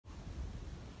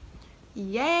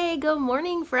Yay, good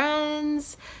morning,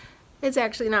 friends. It's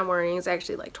actually not morning, it's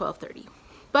actually like 12:30.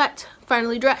 But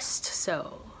finally dressed,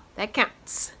 so that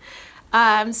counts.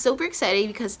 I'm super excited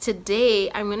because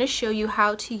today I'm going to show you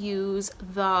how to use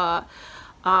the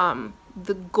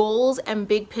goals and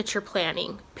big picture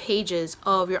planning pages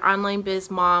of your Online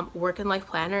Biz Mom work and life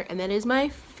planner, and that is my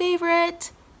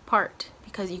favorite part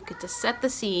because you get to set the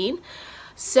scene.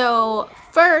 So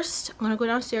first, I'm gonna go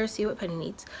downstairs, see what Penny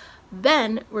needs.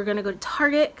 Then we're gonna go to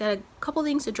Target, get a couple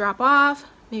things to drop off.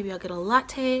 Maybe I'll get a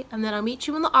latte, and then I'll meet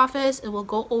you in the office and we'll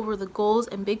go over the goals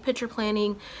and big picture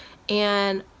planning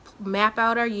and map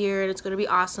out our year, and it's gonna be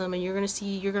awesome, and you're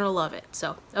gonna love it.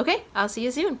 So, okay, I'll see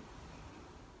you soon.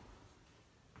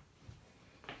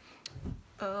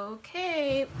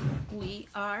 Okay, we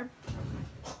are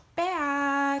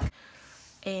back.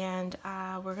 And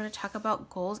we're going to talk about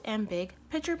goals and big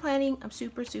picture planning. I'm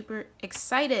super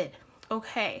excited.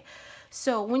 Okay,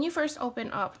 so when you first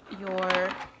open up your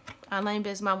Online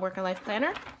Biz Mom Work and Life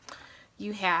Planner,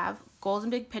 you have goals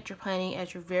and big picture planning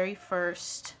as your very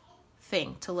first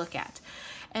thing to look at.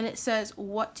 And it says,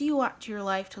 what do you want your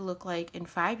life to look like in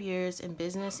 5 years in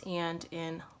business and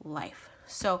in life?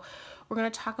 So we're going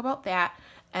to talk about that,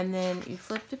 and then you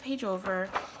flip the page over,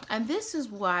 and this is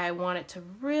why I wanted to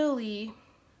really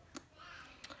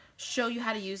show you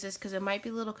how to use this, because it might be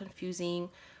a little confusing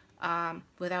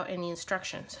without any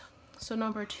instructions. So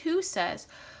number 2 says,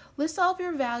 list all of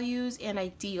your values and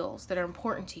ideals that are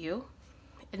important to you.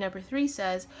 And number 3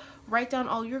 says, write down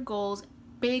all your goals,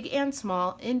 big and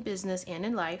small, in business and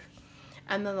in life.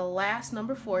 And then the last,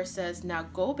 number 4, says, now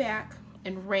go back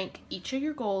and rank each of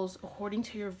your goals according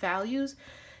to your values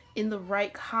in the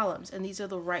right columns. And these are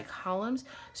the right columns.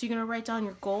 So you're going to write down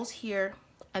your goals here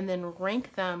and then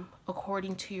rank them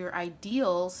according to your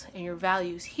ideals and your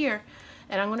values here.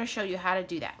 And I'm going to show you how to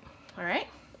do that. All right.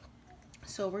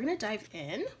 So we're going to dive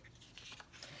in.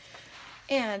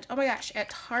 And oh my gosh, at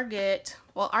Target,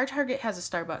 well, our Target has a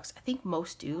Starbucks. I think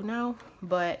most do now,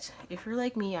 but if you're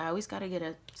like me, I always got to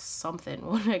get something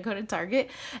when I go to Target.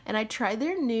 And I tried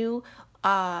their new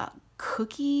vanilla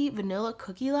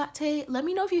cookie latte. Let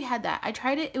me know if you had that. I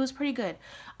tried it. It was pretty good.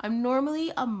 I'm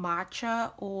normally a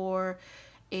matcha or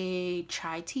a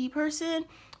chai tea person,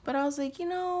 but I was like, I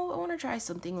want to try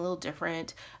something a little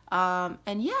different.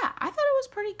 And yeah, I thought it was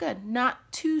pretty good. Not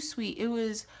too sweet. It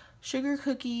was sugar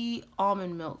cookie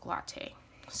almond milk latte.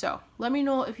 So let me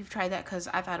know if you've tried that, because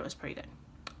I thought it was pretty good.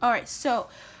 All right, so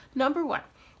number 1,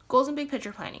 goals and big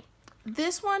picture planning.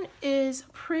 This one is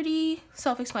pretty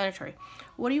self-explanatory.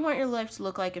 What do you want your life to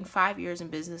look like in 5 years in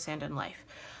business and in life?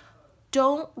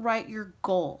 Don't write your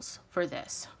goals for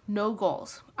this. No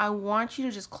goals. I want you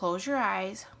to just close your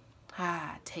eyes,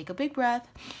 take a big breath.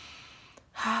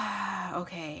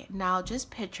 Okay, now just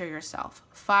picture yourself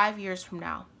 5 years from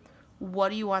now. What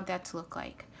do you want that to look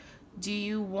like? Do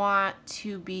you want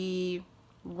to be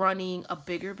running a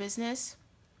bigger business?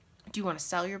 Do you want to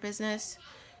sell your business?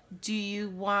 Do you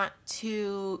want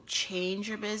to change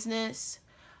your business?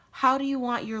 How do you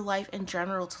want your life in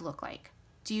general to look like?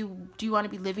 Do you want to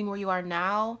be living where you are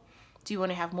now? Do you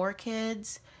want to have more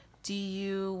kids? Do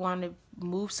you want to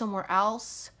move somewhere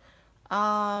else?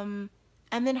 And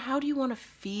then how do you want to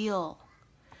feel?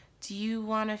 Do you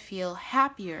want to feel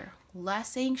happier,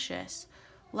 less anxious,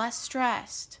 less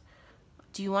stressed?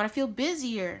 Do you want to feel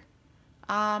busier?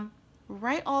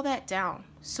 Write all that down.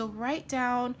 So write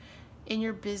down in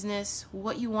your business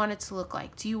what you want it to look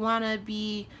like. Do you want to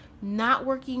be not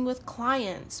working with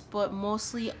clients, but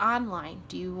mostly online?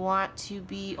 Do you want to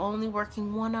be only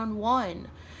working one-on-one?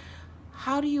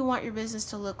 How do you want your business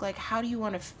to look like? How do you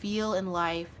want to feel in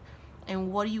life?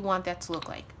 And what do you want that to look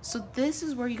like? So this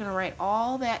is where you're going to write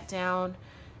all that down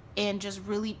and just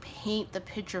really paint the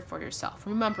picture for yourself.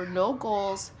 Remember, no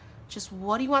goals, just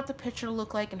what do you want the picture to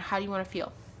look like and how do you want to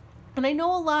feel? And I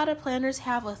know a lot of planners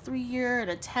have a 3-year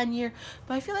and a 10-year,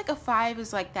 but I feel like a 5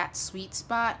 is like that sweet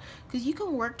spot, because you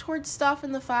can work towards stuff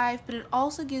in the 5, but it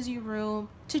also gives you room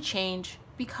to change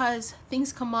because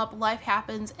things come up, life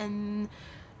happens, and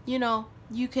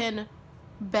you can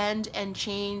bend and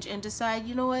change and decide,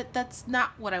 you know what, that's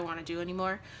not what I want to do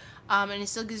anymore. And it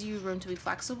still gives you room to be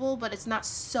flexible, but it's not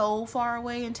so far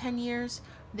away in 10 years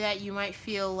that you might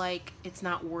feel like it's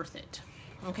not worth it.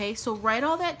 Okay, so write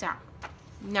all that down.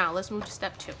 Now let's move to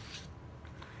step 2.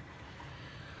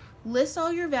 List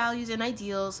all your values and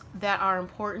ideals that are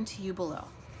important to you below.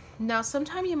 Now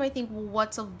sometimes you might think, well,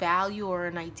 what's a value or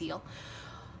an ideal?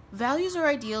 Values or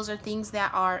ideals are things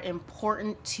that are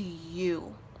important to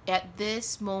you at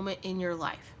this moment in your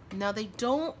life. Now they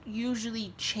don't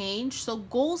usually change, so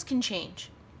goals can change.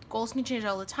 Goals can change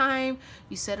all the time.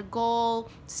 You set a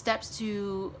goal, steps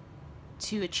to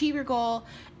to achieve your goal,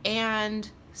 and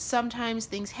sometimes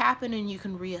things happen and you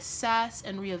can reassess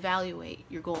and reevaluate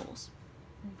your goals.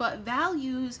 But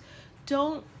values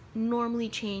don't normally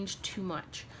change too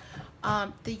much.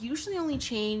 They usually only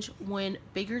change when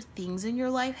bigger things in your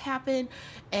life happen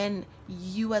and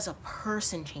you as a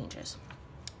person changes.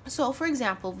 So for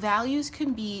example, values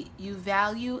can be you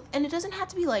value, and it doesn't have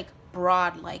to be like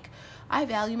broad, like I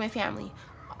value my family.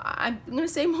 I'm going to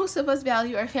say most of us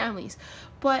value our families,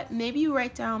 but maybe you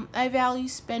write down, I value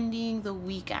spending the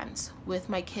weekends with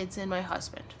my kids and my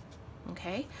husband,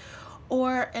 okay?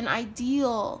 Or an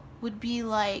ideal would be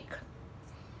like,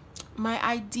 my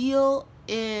ideal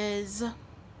is,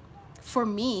 for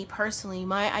me personally,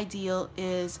 my ideal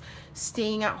is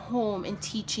staying at home and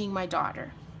teaching my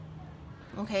daughter,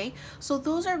 okay? So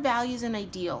those are values and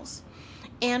ideals.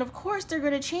 And of course they're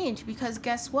going to change, because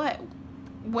guess what?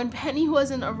 When Penny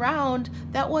wasn't around,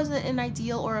 that wasn't an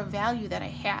ideal or a value that I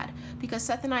had, because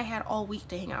Seth and I had all week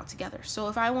to hang out together. So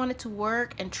if I wanted to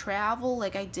work and travel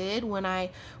like I did when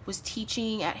I was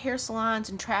teaching at hair salons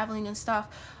and traveling and stuff,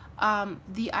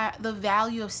 the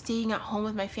value of staying at home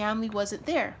with my family wasn't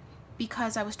there,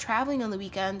 because I was traveling on the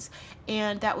weekends,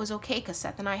 and that was okay because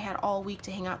Seth and I had all week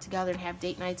to hang out together and have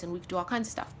date nights, and we could do all kinds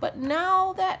of stuff. But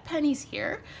now that Penny's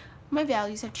here, my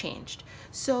values have changed.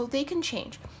 So they can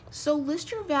change. So list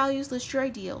your values, list your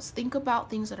ideals. Think about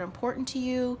things that are important to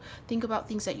you. Think about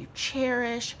things that you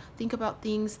cherish. Think about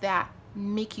things that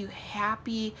make you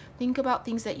happy. Think about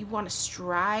things that you want to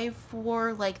strive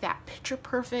for, like that picture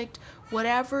perfect,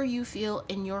 whatever you feel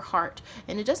in your heart.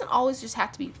 And it doesn't always just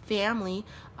have to be family.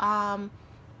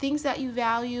 Things that you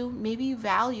value, maybe you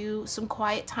value some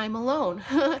quiet time alone.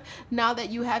 Now that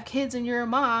you have kids and you're a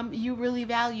mom, you really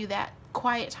value that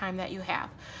quiet time that you have.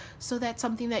 So that's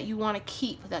something that you want to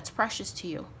keep, that's precious to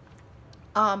you.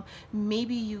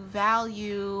 Maybe you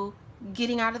value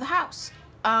getting out of the house.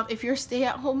 If you're a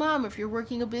stay-at-home mom, if you're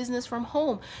working a business from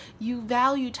home, you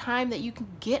value time that you can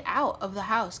get out of the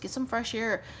house, get some fresh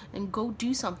air, and go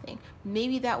do something.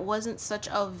 Maybe that wasn't such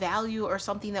a value or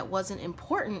something that wasn't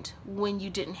important when you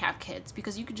didn't have kids,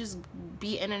 because you could just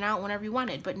be in and out whenever you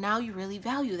wanted, but now you really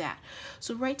value that.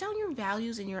 So write down your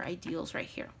values and your ideals right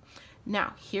here.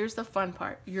 Now, here's the fun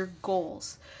part, your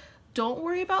goals. Don't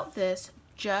worry about this,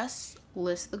 just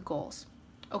list the goals.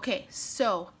 Okay,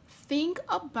 so think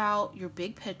about your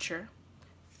big picture,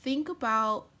 think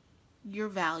about your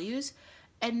values,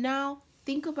 and now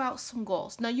think about some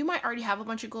goals. Now, you might already have a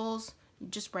bunch of goals,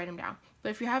 just write them down. But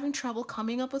if you're having trouble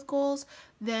coming up with goals,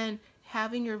 then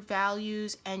having your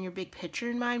values and your big picture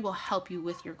in mind will help you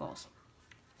with your goals.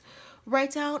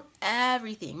 Write down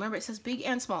everything. Remember, it says big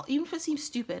and small, even if it seems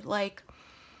stupid, like,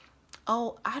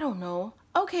 oh, I don't know.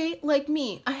 Okay, like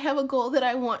me, I have a goal that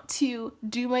I want to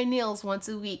do my nails once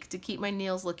a week to keep my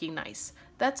nails looking nice.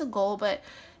 That's a goal, but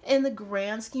in the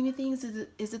grand scheme of things,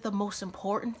 is it the most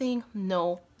important thing?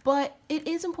 No, but it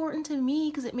is important to me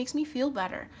because it makes me feel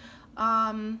better.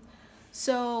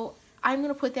 So I'm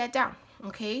gonna put that down,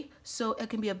 okay? So it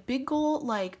can be a big goal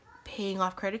like paying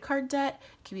off credit card debt.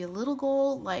 It can be a little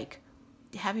goal like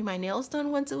having my nails done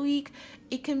once a week.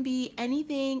 It can be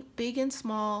anything, big and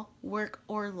small, work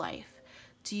or life.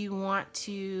 Do you want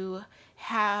to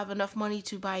have enough money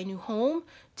to buy a new home?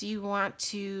 Do you want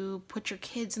to put your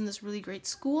kids in this really great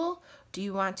school? Do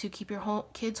you want to keep your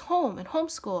kids home and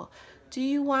homeschool? Do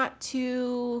you want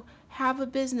to have a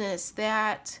business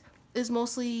that is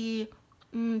mostly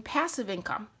passive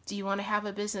income? Do you want to have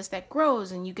a business that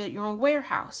grows and you get your own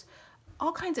warehouse?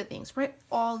 All kinds of things, right?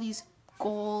 All these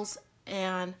goals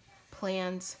and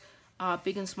plans,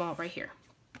 big and small, right here.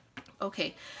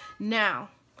 Okay, now,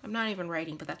 I'm not even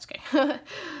writing, but that's okay.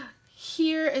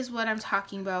 Here is what I'm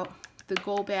talking about, the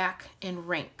go back and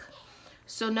rank.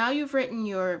 So now you've written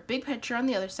your big picture on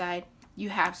the other side, you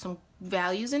have some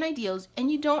values and ideals,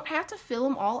 and you don't have to fill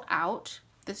them all out.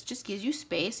 This just gives you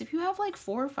space. If you have like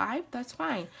 4 or 5, that's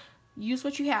fine. Use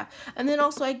what you have. And then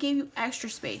also I gave you extra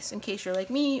space in case you're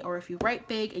like me, or if you write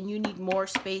big and you need more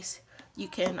space, you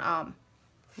can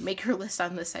make your list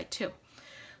on this side too.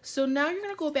 So now you're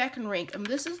going to go back and rank. And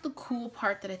this is the cool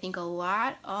part that I think a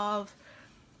lot of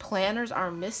planners are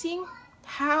missing.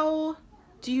 How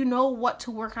do you know what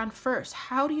to work on first?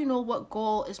 How do you know what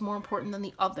goal is more important than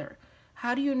the other?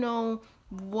 How do you know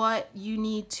what you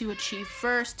need to achieve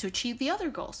first to achieve the other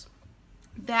goals?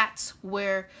 That's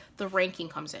where the ranking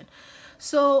comes in.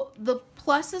 So the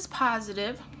plus is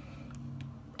positive,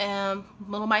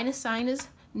 little minus sign is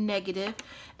negative,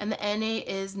 and the NA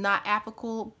is not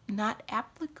applicable,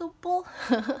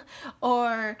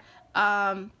 or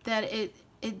that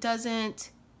it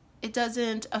doesn't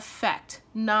affect,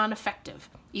 non-effective,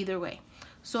 either way.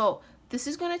 So This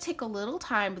is going to take a little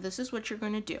time, but this is what you're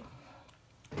going to do.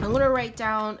 I'm going to write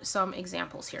down some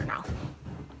examples here now.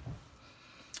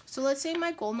 So let's say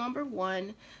my goal number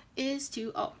 1 is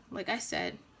to, like I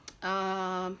said,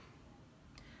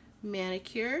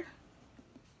 manicure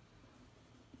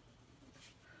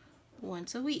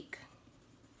once a week.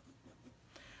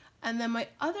 And then my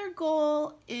other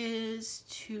goal is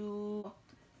to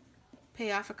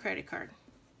pay off a credit card.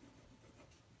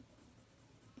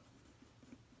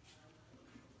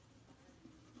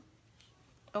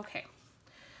 Okay.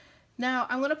 Now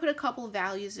I'm going to put a couple of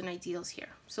values and ideals here.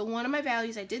 So one of my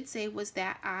values I did say was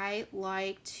that I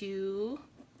like to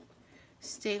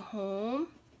stay home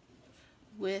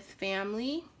with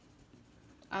family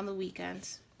on the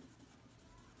weekends.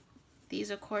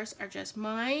 These of course are just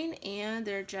mine and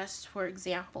they're just for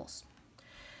examples.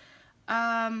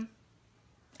 I'm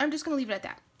just going to leave it at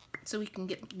that so we can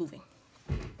get moving.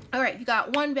 All right, you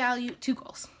got 1 value, 2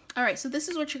 goals. All right, so this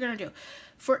is what you're going to do.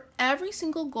 For every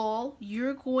single goal,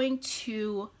 you're going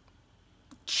to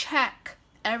check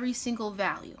every single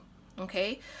value,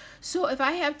 okay? So if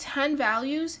I have 10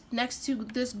 values next to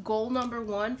this goal number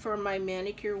 1 for my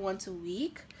manicure once a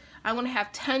week, I'm going to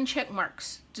have 10 check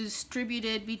marks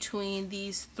distributed between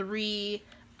these 3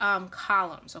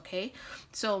 columns, okay?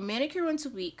 So manicure once a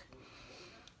week.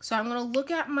 So I'm going to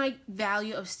look at my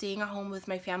value of staying at home with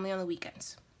my family on the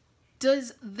weekends.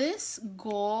 Does this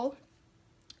goal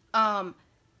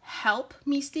help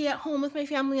me stay at home with my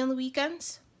family on the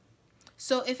weekends?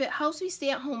 So if it helps me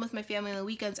stay at home with my family on the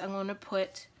weekends, I'm going to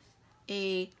put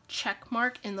a check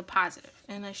mark in the positive.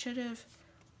 And I should have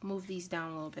moved these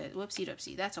down a little bit. Whoopsie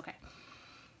doopsie. That's okay.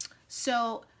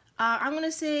 So I'm going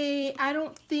to say I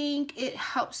don't think it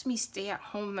helps me stay at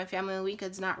home with my family on the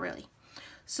weekends. Not really.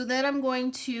 So then I'm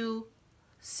going to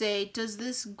say, does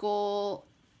this goal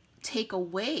take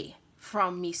away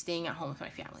from me staying at home with my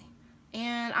family?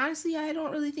 And honestly, I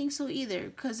don't really think so either,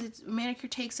 because manicure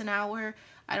takes an hour.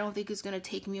 I don't think it's going to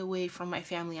take me away from my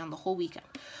family on the whole weekend.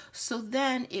 So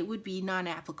then it would be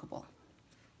non-applicable.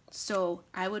 So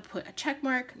I would put a check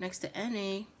mark next to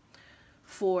NA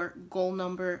for goal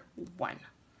number 1.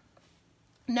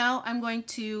 Now I'm going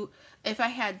to, if I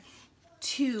had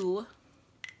 2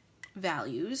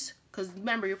 values, because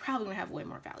remember, you're probably going to have way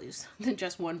more values than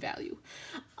just 1 value.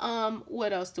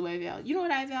 What else do I value? You know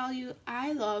what I value?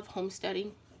 I love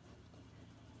homesteading.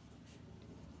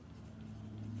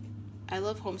 I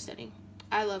love homesteading.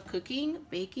 I love cooking,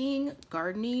 baking,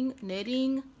 gardening,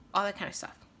 knitting, all that kind of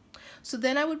stuff. So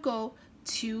then I would go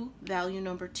to value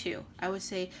number 2. I would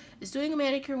say, is doing a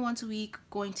manicure once a week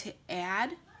going to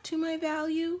add to my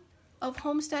value of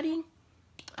homesteading?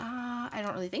 I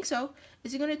don't really think so.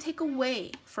 Is it going to take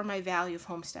away from my value of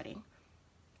homesteading?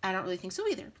 I don't really think so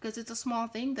either, because it's a small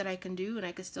thing that I can do and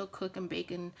I can still cook and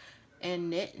bake and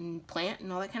knit and plant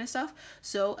and all that kind of stuff.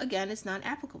 So again, it's not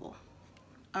applicable.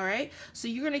 All right, so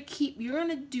you're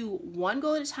gonna do 1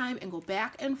 goal at a time and go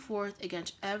back and forth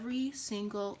against every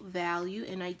single value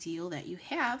and ideal that you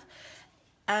have.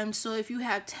 So if you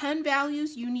have 10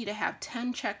 values, you need to have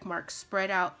 10 check marks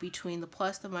spread out between the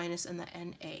plus, the minus, and the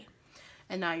NA.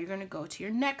 And now you're going to go to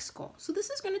your next goal. So this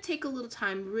is going to take a little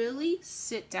time. Really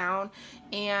sit down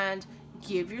and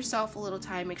give yourself a little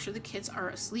time. Make sure the kids are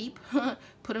asleep.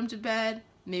 Put them to bed.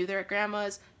 Maybe they're at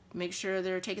grandma's. Make sure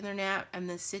they're taking their nap. And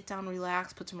then sit down,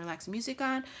 relax, put some relaxing music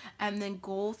on. And then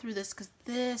go through this, because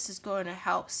this is going to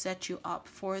help set you up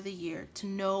for the year to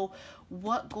know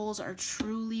what goals are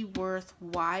truly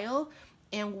worthwhile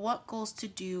and what goals to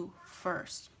do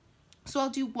first. So I'll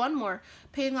do one more,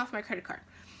 paying off my credit card.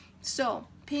 So,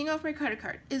 paying off my credit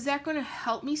card, is that going to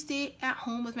help me stay at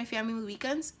home with my family on the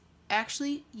weekends?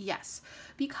 Actually, yes.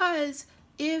 Because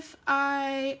if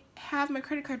I have my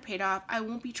credit card paid off, I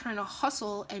won't be trying to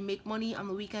hustle and make money on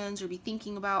the weekends or be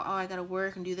thinking about, oh, I got to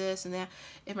work and do this and that.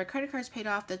 If my credit card's paid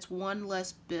off, that's 1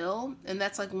 less bill, and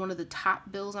that's like one of the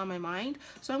top bills on my mind.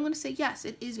 So I'm going to say, yes,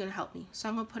 it is going to help me. So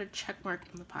I'm going to put a check mark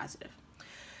in the positive.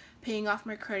 Paying off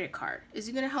my credit card, is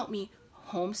it going to help me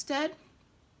homestead?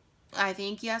 I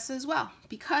think yes as well,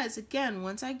 because again,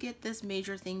 once I get this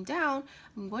major thing down,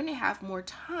 I'm going to have more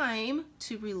time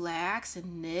to relax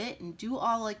and knit and do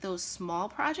all like those small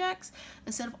projects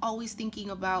instead of always thinking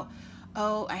about,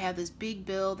 oh, I have this big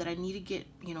bill that I need to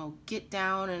get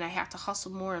down, and I have to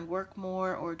hustle more and work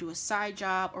more or do a side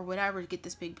job or whatever to get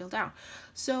this big bill down.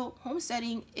 So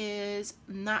homesteading is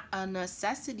not a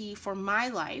necessity for my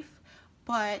life,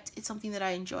 but it's something that I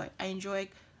enjoy.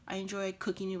 I enjoy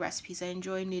cooking new recipes. I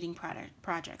enjoy knitting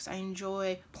projects. I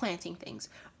enjoy planting things.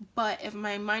 But if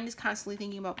my mind is constantly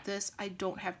thinking about this, I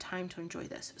don't have time to enjoy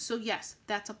this. So yes,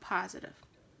 that's a positive.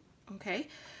 Okay?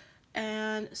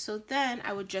 And so then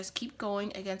I would just keep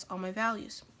going against all my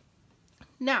values.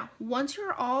 Now, once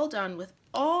you're all done with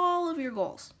all of your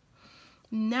goals,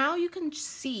 now you can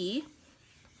see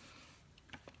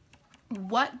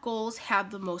what goals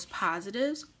have the most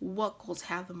positives, what goals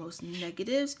have the most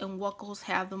negatives, and what goals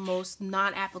have the most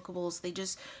non-applicables. They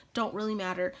just don't really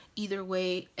matter either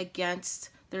way against,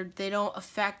 they don't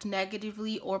affect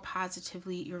negatively or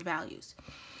positively your values.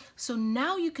 So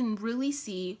now you can really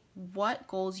see what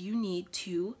goals you need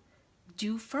to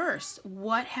do first.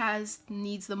 What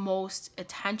needs the most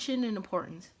attention and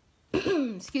importance.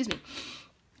 Excuse me.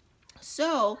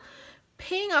 So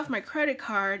paying off my credit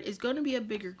card is going to be a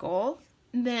bigger goal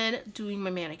than doing my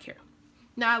manicure.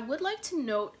 Now, I would like to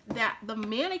note that the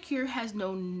manicure has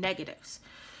no negatives.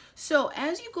 So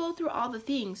as you go through all the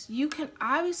things, you can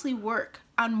obviously work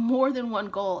on more than one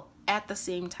goal at the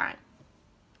same time.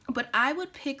 But I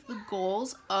would pick the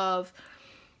goals that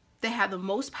have the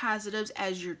most positives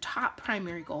as your top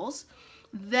primary goals.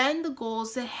 Then the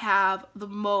goals that have the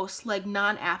most like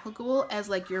non-applicable as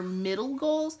like your middle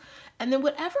goals. And then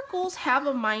whatever goals have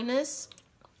a minus,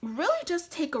 really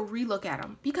just take a relook at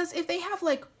them. Because if they have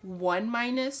like one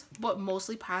minus, but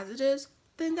mostly positives,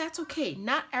 then that's okay.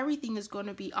 Not everything is going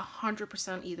to be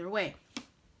 100% either way.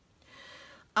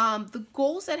 The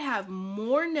goals that have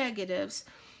more negatives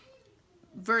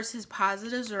versus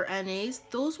positives or NAs,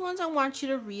 those ones I want you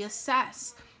to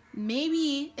reassess.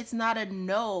 Maybe it's not a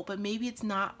no, but maybe it's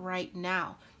not right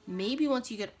now. Maybe once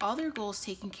you get other goals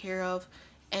taken care of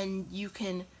and you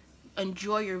can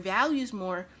enjoy your values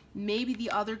more, maybe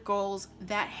the other goals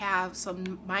that have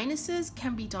some minuses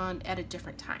can be done at a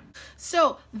different time.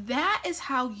 So that is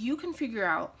how you can figure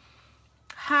out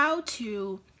how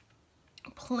to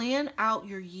plan out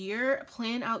your year,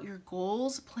 plan out your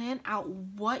goals, plan out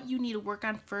what you need to work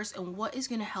on first and what is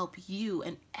going to help you.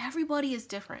 And everybody is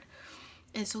different.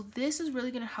 And so this is really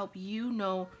going to help you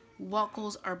know what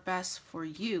goals are best for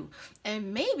you.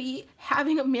 And maybe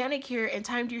having a manicure and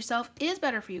time to yourself is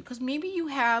better for you, because maybe you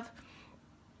have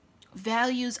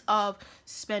values of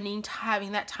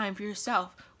having that time for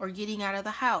yourself, or getting out of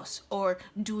the house, or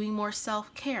doing more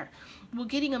self-care. Well,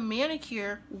 getting a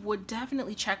manicure would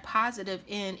definitely check positive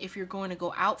in if you're going to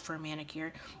go out for a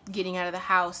manicure. Getting out of the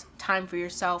house, time for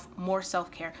yourself, more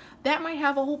self-care. That might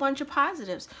have a whole bunch of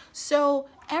positives. So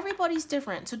everybody's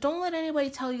different. So don't let anybody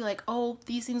tell you like, oh,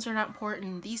 these things are not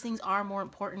important. These things are more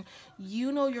important.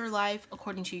 You know your life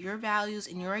according to your values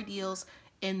and your ideals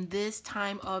in this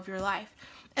time of your life.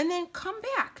 And then come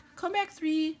back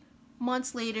 3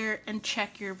 months later and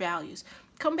check your values.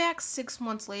 Come back 6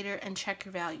 months later and check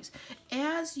your values.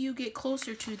 As you get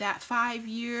closer to that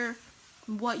 5-year,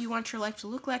 what you want your life to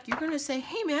look like, you're going to say,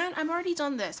 hey man, I've already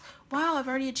done this. Wow, I've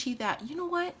already achieved that. You know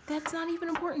what? That's not even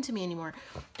important to me anymore.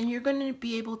 And you're going to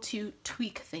be able to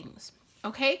tweak things.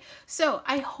 Okay? So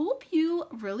I hope you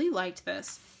really liked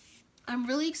this. I'm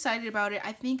really excited about it.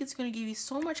 I think it's going to give you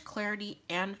so much clarity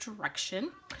and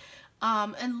direction.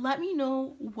 And let me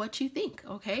know what you think,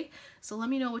 okay? So let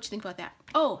me know what you think about that.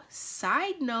 Oh,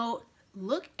 side note,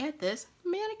 look at this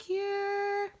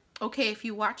manicure. Okay, if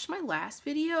you watched my last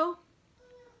video,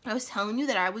 I was telling you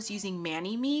that I was using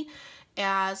Mani-Me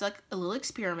as like a little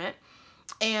experiment.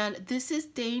 And this is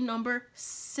day number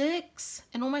 6.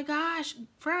 And oh my gosh,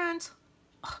 friends,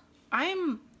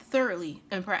 I'm thoroughly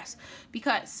impressed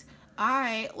because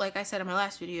like I said in my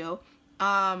last video,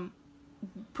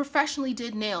 professionally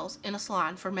did nails in a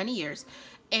salon for many years,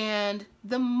 and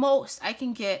the most I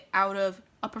can get out of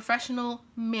a professional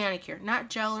manicure, not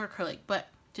gel or acrylic, but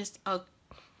just a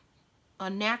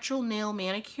natural nail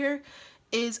manicure,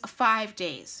 is 5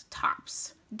 days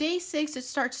tops. Day 6 it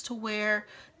starts to wear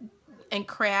and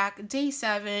crack. Day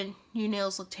 7 your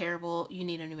nails look terrible, you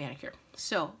need a new manicure.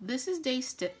 So this is day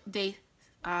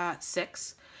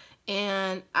 6.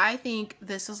 And I think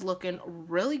this is looking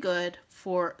really good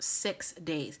for 6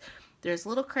 days. There's a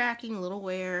little cracking, a little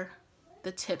wear.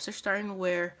 The tips are starting to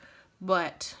wear,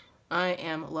 but I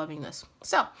am loving this.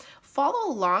 So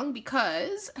follow along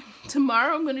because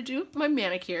tomorrow I'm going to do my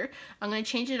manicure. I'm going to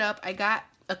change it up. I got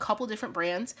a couple different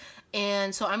brands,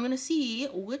 and so I'm going to see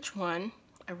which one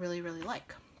I really, really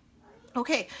like.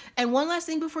 Okay, and one last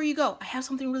thing before you go. I have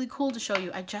something really cool to show you.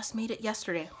 I just made it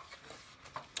yesterday.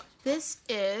 This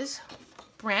is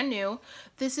brand new.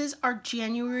 This is our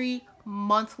January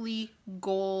monthly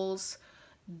goals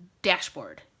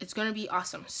dashboard. It's going to be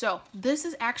awesome. So this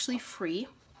is actually free.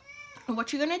 And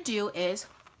what you're going to do is,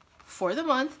 for the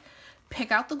month,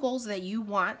 pick out the goals that you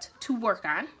want to work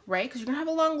on, right? Because you're going to have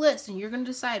a long list and you're going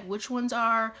to decide which ones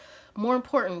are More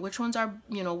important, which ones are,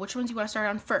 which ones you want to start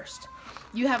on first.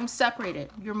 You have them separated.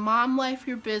 Your mom life,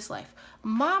 your biz life.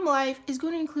 Mom life is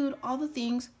going to include all the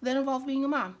things that involve being a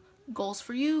mom. Goals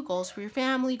for you, goals for your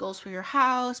family, goals for your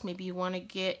house. Maybe you want to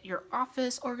get your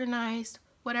office organized,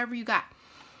 whatever you got.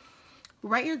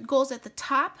 Write your goals at the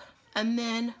top, and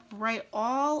then write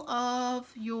all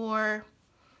of your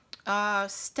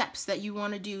steps that you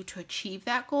want to do to achieve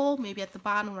that goal. Maybe at the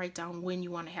bottom, write down when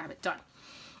you want to have it done.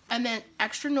 And then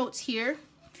extra notes here,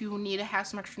 if you need to have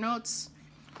some extra notes.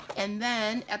 And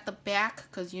then at the back,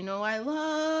 because I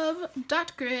love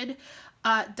dot grid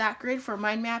for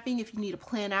mind mapping. If you need to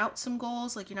plan out some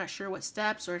goals, like you're not sure what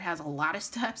steps, or it has a lot of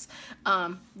steps,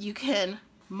 you can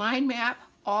mind map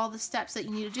all the steps that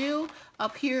you need to do.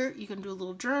 Up here, you can do a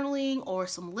little journaling or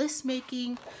some list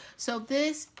making. So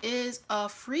this is a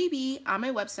freebie on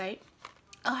my website.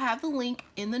 I'll have the link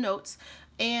in the notes.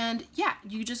 And yeah,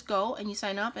 you just go and you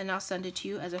sign up, and I'll send it to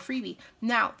you as a freebie.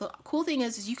 Now, the cool thing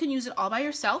is you can use it all by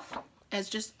yourself as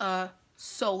just a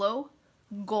solo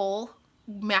goal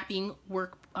mapping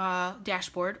work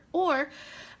dashboard, or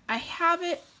I have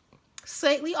it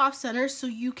slightly off center so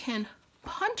you can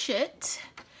punch it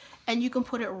and you can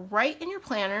put it right in your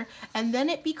planner, and then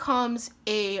it becomes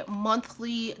a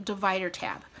monthly divider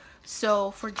tab.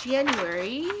 So for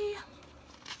January,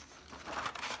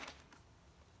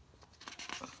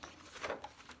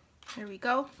 there we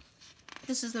go.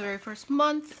 This is the very first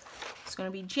month. It's going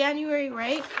to be January,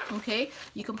 right? Okay,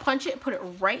 you can punch it, put it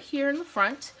right here in the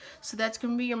front. So that's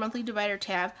going to be your monthly divider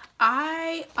tab.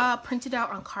 I printed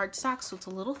out on cardstock, so it's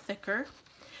a little thicker.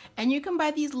 And you can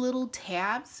buy these little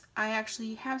tabs. I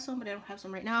actually have some, but I don't have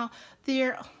some right now.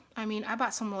 I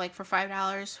bought some like for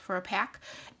 $5 for a pack.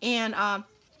 And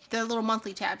they're little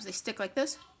monthly tabs. They stick like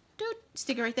this.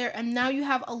 Stick it right there, and now you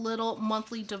have a little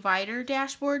monthly divider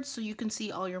dashboard, so you can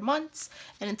see all your months,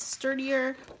 and it's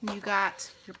sturdier. You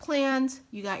got your plans,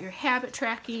 you got your habit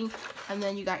tracking, and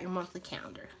then you got your monthly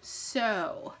calendar.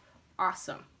 So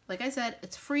awesome. Like I said,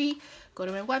 it's free. Go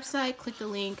to my website, click the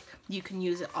link. You can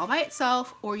use it all by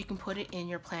itself, or you can put it in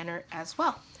your planner as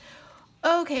well.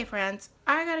 Okay, friends,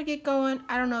 I gotta get going.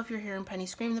 I don't know if you're hearing Penny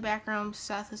scream in the background.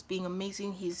 Seth is being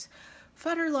amazing. He's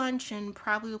fed her lunch and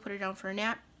probably will put her down for a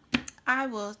nap. I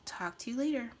will talk to you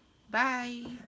later. Bye.